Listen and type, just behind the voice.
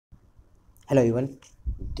Hello everyone,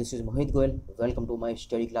 this is Mohit Goyal. Welcome to my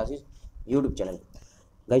study classes YouTube channel.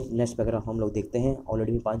 Guys, next paragraph हम लोग देखते हैं।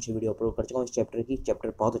 Already मैं 5-6 video upload कर चुका हूँ इस चैप्टर की।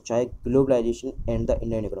 चैप्टर बहुत अच्छा है, globalisation and the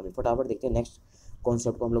Indian economy. फटाफट देखते हैं नेक्स्ट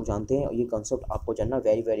कॉन्सेप्ट को हम लोग जानते हैं। और ये कॉन्सेप्ट आपको जानना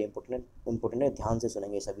वेरी वेरी इंपॉर्टेंट है। ध्यान से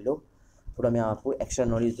सुनेंगे सभी लोग। थोड़ा मैं आपको एक्स्ट्रा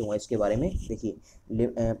नॉलेज दूंगा इसके बारे में। देखिए,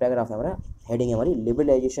 पैराग्राफ है हमारा, हेडिंग है हमारी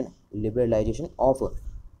लिबरलाइजेशन ऑफ,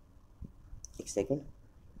 एक second,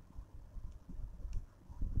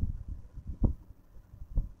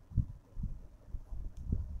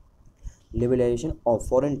 liberalisation of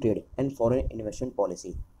foreign trade and foreign investment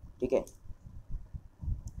policy. ठीक है,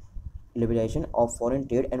 liberalisation of foreign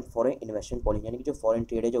trade and foreign investment policy, यानी कि जो फॉरेन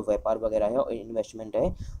ट्रेड है, जो व्यापार वगैरह है और इन्वेस्टमेंट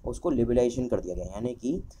है, उसको लिबरलाइजेशन कर दिया गया। यानी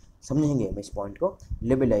कि समझेंगे हम इस पॉइंट को।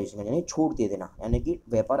 लिबरलाइजेशन यानी छूट दे देना, यानी कि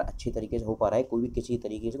व्यापार अच्छी तरीके से हो पा रहा है, कोई भी किसी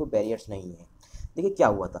तरीके से कोई बैरियर्स नहीं है। देखिए क्या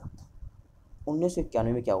हुआ था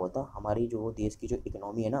 1991 में। क्या हुआ था, हमारी जो देश की जो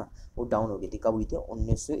इकोनॉमी है ना, वो डाउन हो गई थी। कब हुई थी?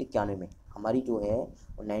 1991 में। हमारी जो है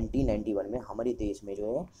 1991 में हमारे देश में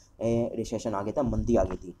जो है रिसेशन आ गया था, मंदी आ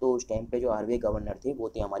गई थी। तो उस टाइम पे जो आरबीआई गवर्नर थे वो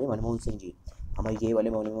थे हमारे मनमोहन सिंह जी, हमारे ये वाले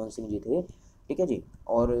मनमोहन सिंह जी थे। ठीक है जी।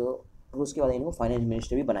 और उसके बाद इनको फाइनेंस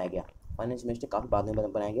मिनिस्टर भी बनाया गया। फाइनेंस मिनिस्टर काफ़ी बाद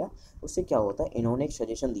में बनाया गया। उससे क्या होता है, इन्होंने एक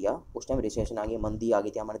सजेशन दिया। उस टाइम रिसेशन आ गई, मंदी आ गई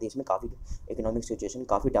थी हमारे देश में, काफ़ी इकोनॉमिक सिचुएशन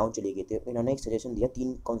काफ़ी डाउन चली गई थी। इन्होंने एक सजेशन दिया,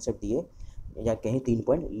 3 कॉन्सेप्ट दिए, या कहीं 3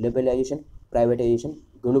 पॉइंट: लिबरलाइजेशन, प्राइवेटाइजेशन,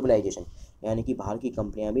 ग्लोबलाइजेशन। यानी कि बाहर की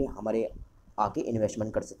कंपनियां भी हमारे आके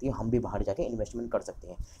इन्वेस्टमेंट कर सकती है, हम भी बाहर जाके इन्वेस्टमेंट कर सकते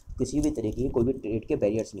हैं, किसी भी तरीके की कोई भी ट्रेड के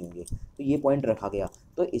बैरियर्स नहीं होंगे। तो ये पॉइंट रखा गया।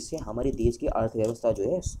 तो इससे हमारे देश की अर्थव्यवस्था जो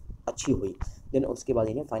है अच्छी हुई। देन उसके बाद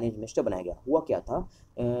इन्हें फाइनेंस मिनिस्टर बनाया गया। हुआ क्या था,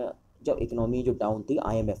 जब इकोनॉमी जो डाउन थी,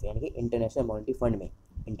 आईएमएफ यानी कि इंटरनेशनल मॉनेटरी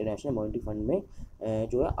फंड में,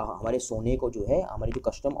 जो है हमारे सोने को जो है, हमारे जो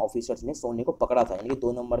कस्टम ऑफिसर्स ने सोने को पकड़ा था, यानी कि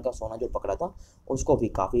 2 नंबर का सोना जो पकड़ा था, उसको भी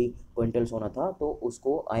काफ़ी क्विंटल सोना था, तो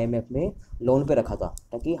उसको आईएमएफ में लोन पे रखा था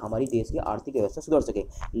ताकि हमारी देश की आर्थिक व्यवस्था सुधर सके।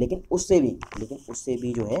 लेकिन उससे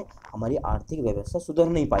भी जो है हमारी आर्थिक व्यवस्था सुधर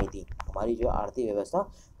नहीं पाई थी, हमारी जो आर्थिक व्यवस्था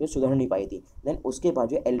जो सुधर नहीं पाई थी। देन उसके बाद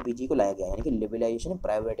जो एलपीजी को लाया गया, यानी कि लिबरलाइजेशन,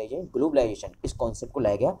 प्राइवेटाइजेशन, ग्लोबलाइजेशन, इस कॉन्सेप्ट को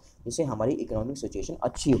लाया गया, जिससे हमारी इकोनॉमिक सिचुएशन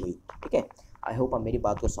अच्छी हुई। ठीक है, आई होप आप मेरी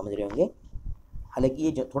बात को समझ रहे होंगे। हालांकि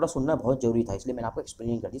ये थोड़ा सुनना बहुत जरूरी था, इसलिए मैंने आपको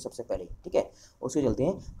एक्सप्लेन कर दी सबसे पहले। ठीक है, उसके चलते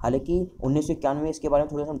हैं। हालांकि 1991 में इसके बारे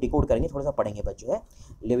में थोड़ा सा हम डिकोड करेंगे, थोड़ा सा पढ़ेंगे बच्चों। है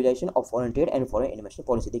liberalisation of foreign trade and foreign investment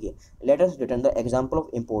policy. देखिए, let us return the example of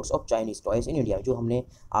imports of Chinese toys in India. जो हमने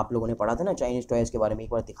आप लोगों ने पढ़ा था ना चाइनीज टॉयज के बारे में, एक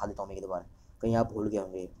बार दिखा देता हूँ मैं, एक बार कहीं आप भूल गए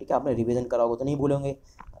होंगे। ठीक है, आपने रिविजन करा होगा तो नहीं भूले होंगे।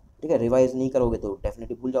 ठीक है, रिवाइज नहीं करोगे तो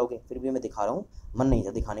डेफिनेटली भूल जाओगे। फिर भी मैं दिखा रहा हूँ, मन नहीं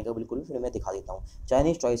था दिखाने का बिल्कुल भी, फिर मैं दिखा देता हूँ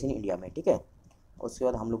चाइनीज टॉयज इन इंडिया में। ठीक है, उसके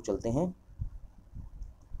बाद हम लोग चलते हैं।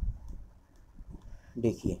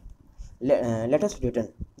 देखिए, let us return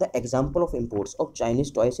the example of imports of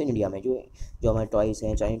Chinese toys in India में। जो जो हमारे टॉयज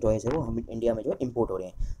हैं, चाइनीज टॉयज है, वो हम इंडिया में जो इम्पोर्ट हो रहे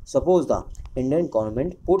हैं। Suppose the Indian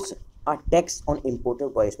government puts a tax on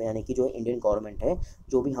imported toys में, यानी कि जो इंडियन गवर्नमेंट है,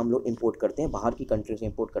 जो भी हम लोग इम्पोर्ट करते हैं, बाहर की कंट्री से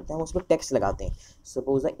इम्पोर्ट करते हैं, हम उस पर टैक्स लगाते हैं।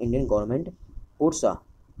 Suppose the Indian government puts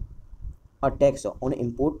a tax on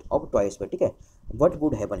import of toys पर। ठीक है, वट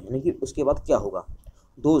वुड हैपन, यानी कि उसके बाद क्या होगा,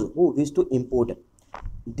 those who wish to import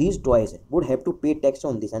these toys would have to पे टैक्स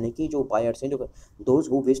ऑन दिस। यानी कि जो बायर्स हैं, जो those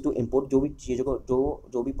who wish to import, जो भी चीज़ों को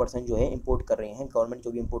जो भी पर्सन जो है इम्पोर्ट कर रहे हैं, गवर्नमेंट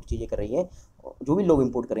जो भी इम्पोर्ट चीज़ें कर रही है, जो भी लोग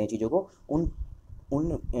इम्पोर्ट कर रहे हैं चीज़ों को, उन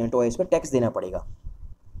उन टॉयज पर टैक्स देना पड़ेगा।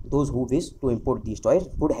 Those who wish to import these toys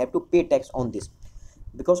would have to पे tax on this.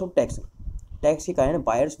 Because of tax के कारण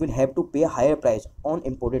बायर्स विल हैव टू पे higher price on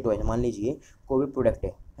imported toys. मान लीजिए कोई भी प्रोडक्ट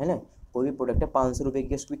है ना, कोई भी प्रोडक्ट है, 500 रुपये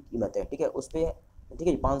की उसकी कीमत है। ठीक है, उस पर, ठीक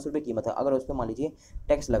है जी, 500 रुपये कीमत है। अगर उस पर मान लीजिए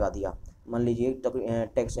टैक्स लगा दिया, मान लीजिए तब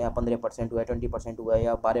टैक्स या 15% हुआ, 20% हुआ,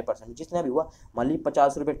 या 12%, जितना भी हुआ, मान लीजिए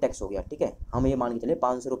 50 रुपये टैक्स हो गया। ठीक है, हम ये मान के चले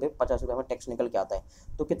 500 रुपये, 50 रुपये में टैक्स निकल के आता है,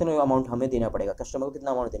 तो कितने अमाउंट हमें देना पड़ेगा, कस्टमर को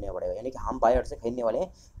कितना अमाउंट देना पड़ेगा, यानी कि हम बायर से खरीदने वाले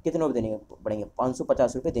हैं, कितने रुपये देने पड़ेंगे,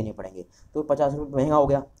 550 रुपये देने पड़ेंगे। तो 50 रुपये महंगा हो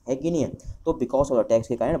गया है कि नहीं है। तो बिकॉज ऑफ द टैक्स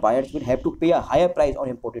के कारण बायर्स विल हैव टू पे a higher price on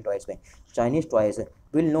imported toys में। Chinese toys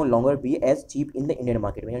will know longer be as cheap in the Indian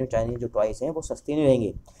market में, यानी चाइनीज जो टॉयज हैं वो सस्ते नहीं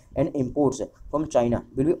रहेंगे। And imports from China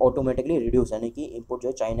will be automatically reduce, यानी कि इम्पोर्ट जो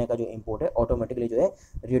है, चाइना का जो इम्पोर्ट है ऑटोमेटिकली जो है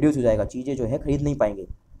रिड्यूस हो जाएगा, चीज़ें जो है खरीद नहीं पाएंगे।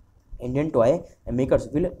 Indian toy makers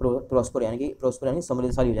will prosper, यानी कि प्रॉस्पर यानी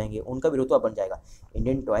समृद्धशाली हो जाएंगे, उनका भी रुतबा बन जाएगा।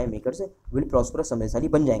 Indian toy makers will prosper, समृद्धशाली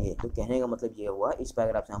बन जाएंगे। तो कहने का मतलब ये हुआ, इस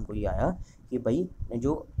पैराग्राफ से हमको ये आया कि भाई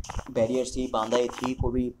जो बैरियर्स थी, बाधाएं थी,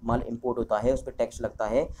 कोई भी माल इंपोर्ट होता है उस पर टैक्स लगता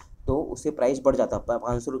है, तो उससे प्राइस बढ़ जाता है,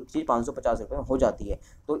 500 रुपये चीज़ 550 रुपये में हो जाती है।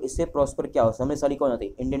 तो इससे प्रॉस्पर क्या हो, समृद्धशाली कौन होती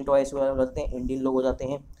है, इंडियन टॉयज हो जाते हैं, इंडियन लोग हो जाते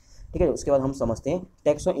हैं। ठीक है, उसके बाद हम समझते हैं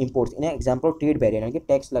tax on imports in example of trade barrier, यानी कि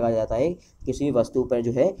टैक्स लगाया जाता है किसी वस्तु पर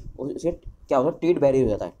जो है, उसे क्या होता है, ट्रेड बैरियर हो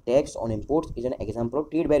जाता है। Tax on imports is an example of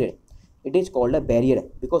trade barrier. It is called a barrier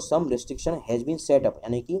because some restriction has been set up,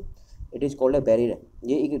 यानी कि it is called a barrier,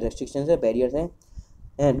 ये एक रेस्ट्रिक्शन है, बैरियर है।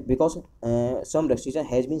 And because some restriction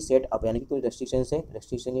has been set up, यानी कि कोई restriction है,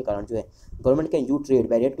 रेस्ट्रिक्शन के कारण जो है government can use trade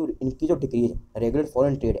barrier to increase और decrease regulate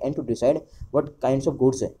foreign trade and to decide what kinds of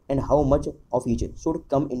goods and how much of each should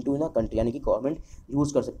come into the country, यानी कि गवर्नमेंट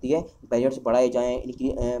यूज़ कर सकती है बैरियर्स बढ़ाए जाएँ,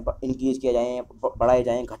 increase किया जाए, बढ़ाए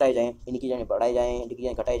जाएँ, घटाए जाएँ, इनकी जाए बढ़ाए जाएँ,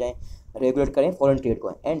 इनकी घटाए जाएँ, रेगुलेट करें फॉरेन ट्रेड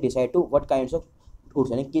को and decide to what kinds of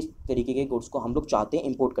goods, यानी किस तरीके के गुड्स को हम लोग चाहते हैं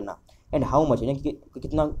इंपोर्ट करना, एंड हाउ मच, यानी कि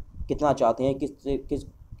कितना कितना चाहते हैं,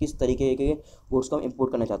 किस तरीके के गुड्स को हम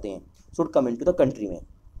इंपोर्ट करना चाहते हैं, should come into the country में।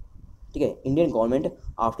 ठीक है, Indian government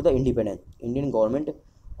after the independence, Indian government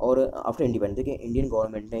और आफ्टर इंडिपेंडेंस, देखिए इंडियन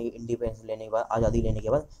गवर्नमेंट ने इंडिपेंडेंस लेने के बाद, आज़ादी लेने के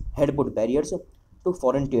बाद, head put barriers to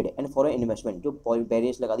foreign trade and foreign investment, जो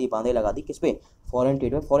बैरियर्स लगा दी, बांधे लगा दी, किस पे, फॉरेन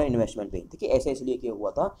ट्रेड में, फॉरेन इन्वेस्टमेंट पे। देखिए ऐसा इसलिए किया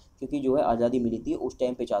हुआ था क्योंकि जो है आज़ादी मिली थी उस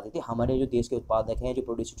टाइम पे चाहते थे हमारे जो देश के उत्पादक हैं, जो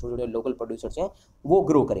प्रोड्यूसर, छोटे छोटे लोकल प्रोड्यूसर्स हैं, वो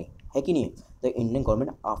ग्रो करें, है कि नहीं। The Indian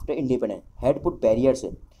government after independence had put barriers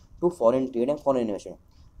to foreign trade and foreign investment.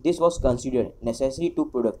 This was considered necessary to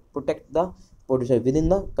protect the producer with in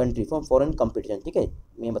the country from foreign competition. ठीक है,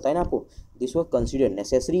 मैं बताया ना आपको, this was considered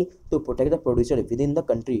necessary to protect the producer with in the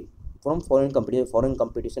country from foreign competition. Foreign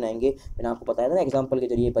competition आएंगे, मैंने आपको बताया था ना एग्जांपल के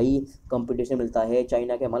जरिए, भाई कंपटीशन मिलता है,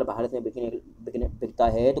 चाइना के माल भारत में बिकता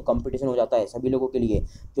है तो कंपटीशन हो जाता है सभी लोगों के लिए,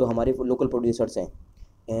 जो हमारे लोकल प्रोड्यूसर्स हैं।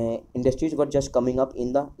 Industries were just coming up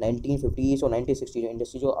in the 1950s और 1960s,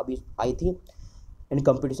 इंडस्ट्री जो अभी आई थी, and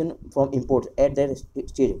competition from imports at that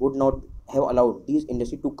stage would not have allowed this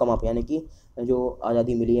industry to come up, यानी कि जो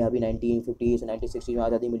आज़ादी मिली है अभी 1950s 1960s में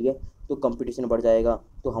आज़ादी मिली है, तो कंपटीशन बढ़ जाएगा,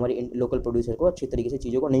 तो हमारे लोकल प्रोड्यूसर को अच्छी तरीके से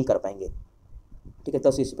चीज़ों को नहीं कर पाएंगे। ठीक है,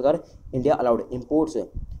 10 इस प्रकार इंडिया अलाउड इम्पोर्ट्स,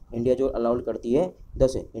 इंडिया जो अलाउड करती है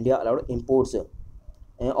 10, India allowed imports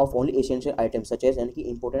of only essential items such as, यानी कि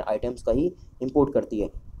इंपॉर्टेंट आइटम्स का ही इम्पोर्ट करती है,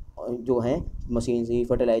 जो हैं मशीन से,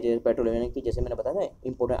 फर्टिलाइजर, पेट्रोल, यानी कि जैसे मैंने बताया ना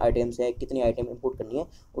इंपॉर्टेंट आइटम्स है, कितनी आइटम इंपोर्ट करनी है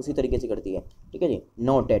उसी तरीके से करती है। ठीक है जी,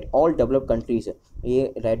 not date all developed countries,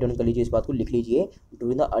 ये राइट डाउन कर लीजिए, इस बात को लिख लीजिए,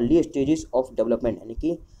 during the early stages of development, यानी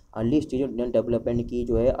कि अर्ली स्टेज डेवलपमेंट की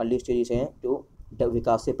जो है अर्ली स्टेजेस हैं जो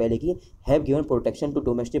विकास से पहले की, have given protection to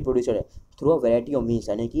domestic producer through a variety of means,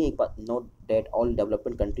 यानी कि एक बात, not date all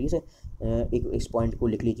development countries, एक इस पॉइंट को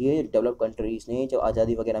लिख लीजिए, डेवलप कंट्रीज़ ने जब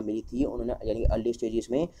आज़ादी वगैरह मिली थी उन्होंने, यानी अर्ली स्टेजेस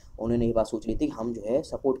में उन्होंने ये बात सोच ली थी कि हम जो है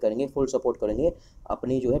सपोर्ट करेंगे, फुल सपोर्ट करेंगे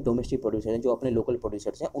अपने जो है डोमेस्टिक प्रोड्यूसर हैं, जो अपने लोकल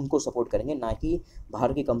प्रोड्यूसर्स हैं उनको सपोर्ट करेंगे, ना कि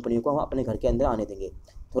बाहर की कंपनियों को हम अपने घर के अंदर आने देंगे,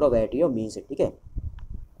 थोड़ा वैरायटी ऑफ मीन्स है। ठीक है,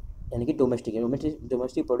 यानी कि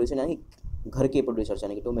डोमेस्टिक प्रोड्यूसर, यानी घर के प्रोड्यूसर्स,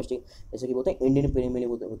 यानी कि डोमेस्टिक, जैसे कि बोलते हैं इंडियन प्रीमियर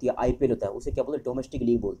लीग होती है, IPL होता है, उसे क्या बोलते हैं, डोमेस्टिक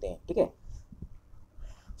लीग बोलते हैं। ठीक है,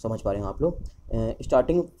 समझ पा रहे हैं आप लोग।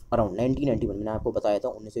 स्टार्टिंग अराउंड 1991, मैंने आपको बताया था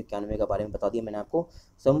 1991 के बारे में बता दिया मैंने आपको,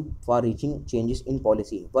 सम far reaching changes in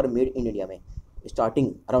policy were made in India में, स्टार्टिंग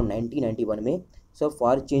अराउंड 1991 में सब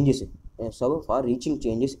far reaching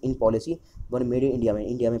changes in policy were made in India में,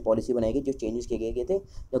 इंडिया में पॉलिसी बनाई गई, जो चेंजेस किए गए थे,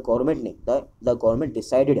 the government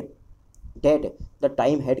decided that the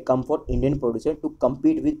time had come for Indian producer to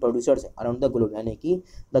compete with producers around the globe, यानी कि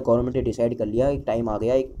द गवर्नमेंट ने डिसाइड कर लिया, एक टाइम आ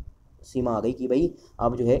गया, एक सीमा आ गई कि भाई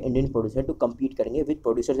आप जो है इंडियन प्रोड्यूसर टू कम्पीट करेंगे विद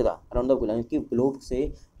प्रोड्यूसर से अराउंड द ग्लोब, यानी कि ग्लोब से,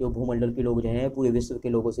 जो भूमंडल के लोग जो हैं पूरे विश्व के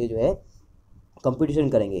लोगों से जो है कंपटीशन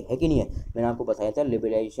करेंगे, है कि नहीं है। मैंने आपको बताया था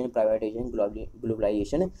लिबरलाइजेशन, प्राइवेटाइजेशन,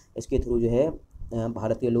 ग्लोबलाइजेशन, इसके थ्रू जो है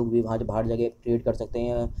भारत के लोग भी वहाँ बाहर जाके ट्रेड कर सकते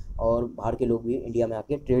हैं और बाहर के लोग भी इंडिया में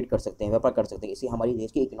आके ट्रेड कर सकते हैं, व्यापार कर सकते हैं, इससे हमारी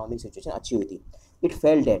देश की इकोनॉमिक सिचुएशन अच्छी हुई थी। इट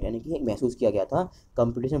फेल डेट, यानी कि महसूस किया गया था,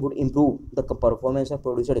 competition would improve the performance of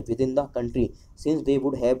producer with in the country since they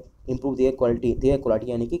would have improve their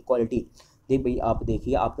quality, यानी कि क्वालिटी। देख भाई, आप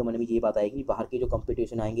देखिए, आपके मन में ये बात आएगी, बाहर के जो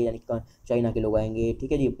कंपटीशन आएंगे, यानी चाइना के लोग आएंगे,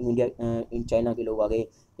 ठीक है जी, चाइना के लोग आ गए,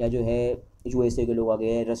 या जो है USA के लोग आ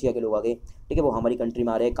गए, रशिया के लोग आ गए, ठीक है, वो हमारी कंट्री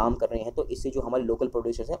में आ रहे हैं, काम कर रहे हैं, तो इससे जो हमारे लोकल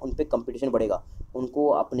प्रोड्यूसर्स हैं उन पर कंपटीशन बढ़ेगा, उनको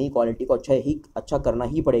अपनी क्वालिटी को अच्छा करना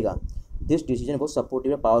ही पड़ेगा। दिस डिसीजन वो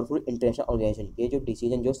सपोर्टेड पावरफुल इंटरनेशनल ऑर्गेनाइजेशन, ये जो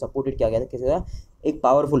डिसीजन जो सपोर्टेड किया गया था किसी तरह, एक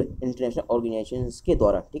पावरफुल इंटरनेशनल ऑर्गेनाइजेशन के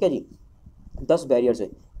द्वारा। ठीक है जी, 10 barriers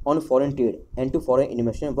on foreign trade and to foreign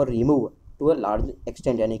investment were remove to a large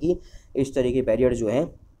extent, यानी कि इस तरह के बैरियर जो हैं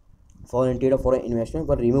फॉरेन ट्रेड और foreign investment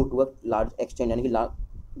were remove to a large extent, यानी कि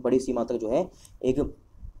बड़ी सीमा तक जो है एक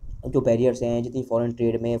जो बैरियर्स हैं जितनी फॉरेन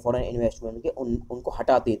ट्रेड में, फॉरेन इन्वेस्टमेंट के, उनको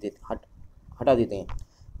हटा देते हैं।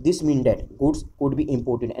 This mean that goods could be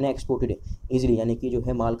imported and exported easily, यानी कि जो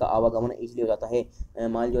है माल का आवागमन ईजिली हो जाता है,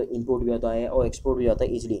 माल जो इम्पोर्ट भी होता है और एक्सपोर्ट भी जाता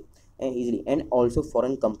है easily, and also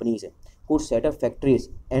foreign companies could set up factories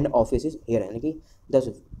and office hair, यानी कि 10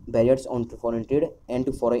 barriers on foreign trade and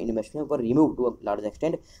to foreign investment were removed to a large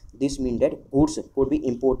extent. This means that goods could be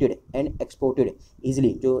imported and exported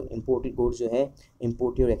easily. जो imported goods जो है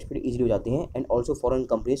imported और exported easily हो जाते हैं. And also foreign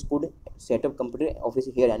companies could set up company office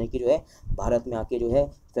here, यानी कि जो है भारत में आके जो है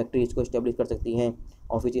फैक्ट्रीज को इस्टेब्लिश कर सकती हैं,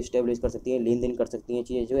 ऑफिस इस्टेब्लिश कर सकती हैं, लेन देन कर सकती हैं,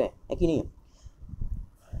 चीज़ें जो है कि नहीं.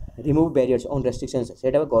 Remove barriers on restrictions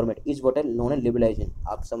set up government is what is known as liberalisation.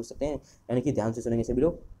 आप समझ सकते हैं, यानी कि ध्यान से सुनेंगे सभी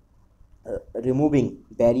लोग. Removing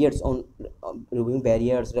barriers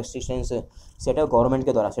restrictions setup government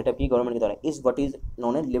के द्वारा, सेटअप की गवर्नमेंट के द्वारा, is what is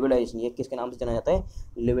known as liberalisation. ये किसके नाम से जाना जाता है?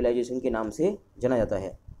 लिबरलाइजेशन के नाम से जाना जाता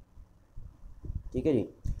है. ठीक है जी.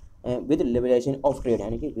 विद लिबरलाइजेशन ऑफ ट्रेड,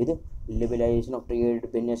 यानी कि with liberalisation of trade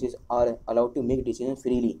businesses are allowed to make decision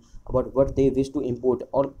freely about what they wish to import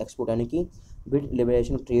और एक्सपोर्ट. यानी कि with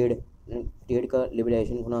liberalisation of trade, trade का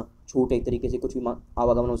लिबरलाइजेशन होना, छूट एक तरीके से कुछ भी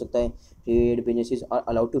आवागमन हो सकता है. Trade businesses are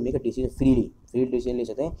allowed to make a decision free decision ले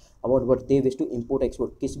सकते हैं about what they wish to import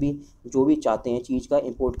export. किस भी जो भी चाहते हैं चीज़ का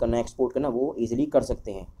इम्पोर्ट करना एक्सपोर्ट करना वो ईजिली कर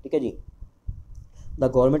सकते हैं. ठीक है जी. The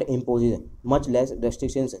government imposes much less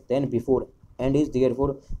restrictions then before and is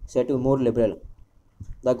therefore said to be more liberal.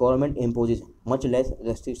 The government imposes much less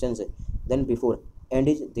restrictions than before and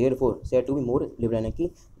is therefore said to be more liberal. यानी कि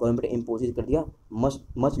government impose कर दिया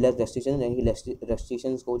much less restriction, यानी कि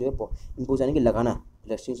restrictions को जो है impose यानी कि लगाना,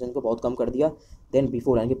 रेस्ट्रिक्शन को बहुत कम कर दिया. देन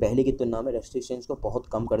बिफोर यानी कि पहले की तुलना में रेस्ट्रिक्शंस को बहुत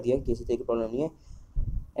कम कर दिया, किसी तरह की प्रॉब्लम नहीं है.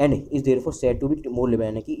 And is therefore said to be more liberal,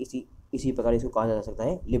 यानी कि इसी प्रकार इसको कहा जा सकता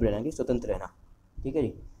है लिबरल, यानी कि स्वतंत्र रहना. ठीक है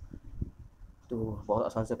जी. तो बहुत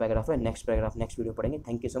आसान सा पैराग्राफ है. नेक्स्ट पैराग्राफ नेक्स्ट वीडियो पढ़ेंगे.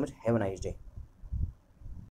 Thank you so much. Have a nice day.